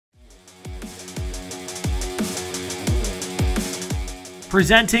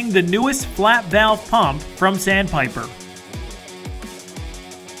Presenting the newest flat valve pump from Sandpiper.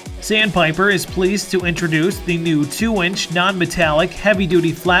 Sandpiper is pleased to introduce the new 2-inch non-metallic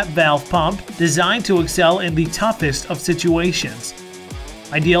heavy-duty flat valve pump designed to excel in the toughest of situations.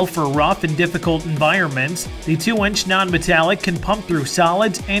 Ideal for rough and difficult environments, the 2-inch non-metallic can pump through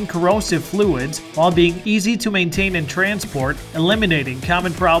solids and corrosive fluids while being easy to maintain and transport, eliminating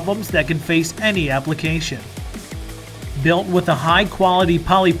common problems that can face any application. Built with a high-quality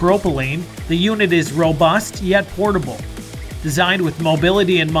polypropylene, the unit is robust yet portable. Designed with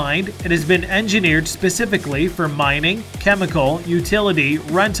mobility in mind, it has been engineered specifically for mining, chemical, utility,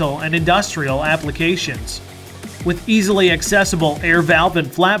 rental, and industrial applications. With easily accessible air valve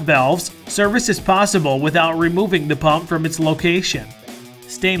and flap valves, service is possible without removing the pump from its location.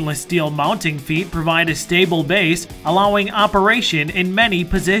 Stainless steel mounting feet provide a stable base, allowing operation in many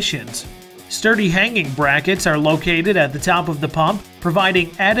positions. Sturdy hanging brackets are located at the top of the pump, providing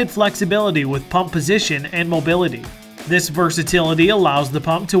added flexibility with pump position and mobility. This versatility allows the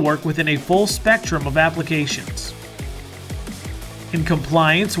pump to work within a full spectrum of applications. In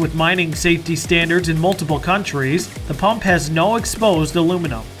compliance with mining safety standards in multiple countries, the pump has no exposed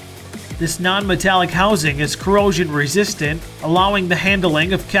aluminum. This non-metallic housing is corrosion resistant, allowing the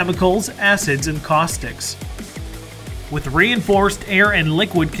handling of chemicals, acids, and caustics. With reinforced air and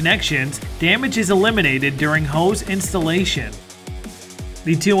liquid connections, damage is eliminated during hose installation.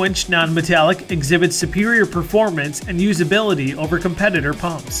 The 2-inch non-metallic exhibits superior performance and usability over competitor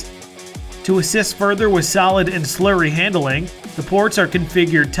pumps. To assist further with solid and slurry handling, the ports are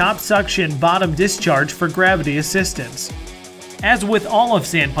configured top suction, bottom discharge for gravity assistance. As with all of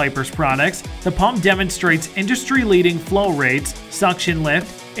Sandpiper's products, the pump demonstrates industry-leading flow rates, suction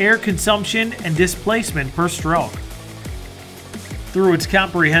lift, air consumption, and displacement per stroke. Through its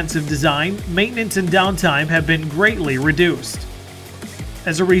comprehensive design, maintenance and downtime have been greatly reduced.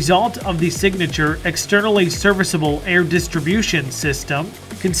 As a result of the signature externally serviceable air distribution system,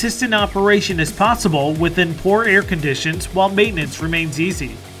 consistent operation is possible within poor air conditions while maintenance remains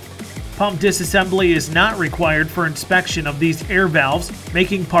easy. Pump disassembly is not required for inspection of these air valves,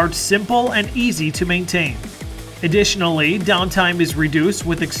 making parts simple and easy to maintain. Additionally, downtime is reduced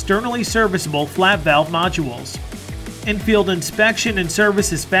with externally serviceable flat valve modules. In-field inspection and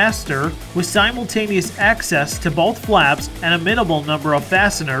service is faster, with simultaneous access to both flaps and a minimal number of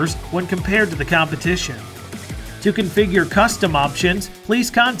fasteners when compared to the competition. To configure custom options, please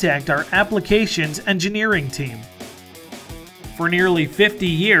contact our applications engineering team. For nearly 50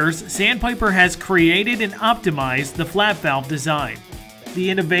 years, Sandpiper has created and optimized the flat valve design. The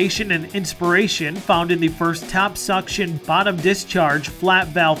innovation and inspiration found in the first top suction, bottom discharge flat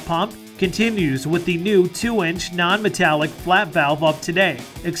valve pump continues with the new 2-inch non-metallic flat valve of today,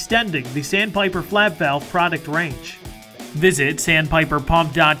 extending the Sandpiper flat valve product range. Visit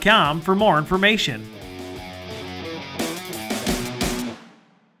sandpiperpump.com for more information.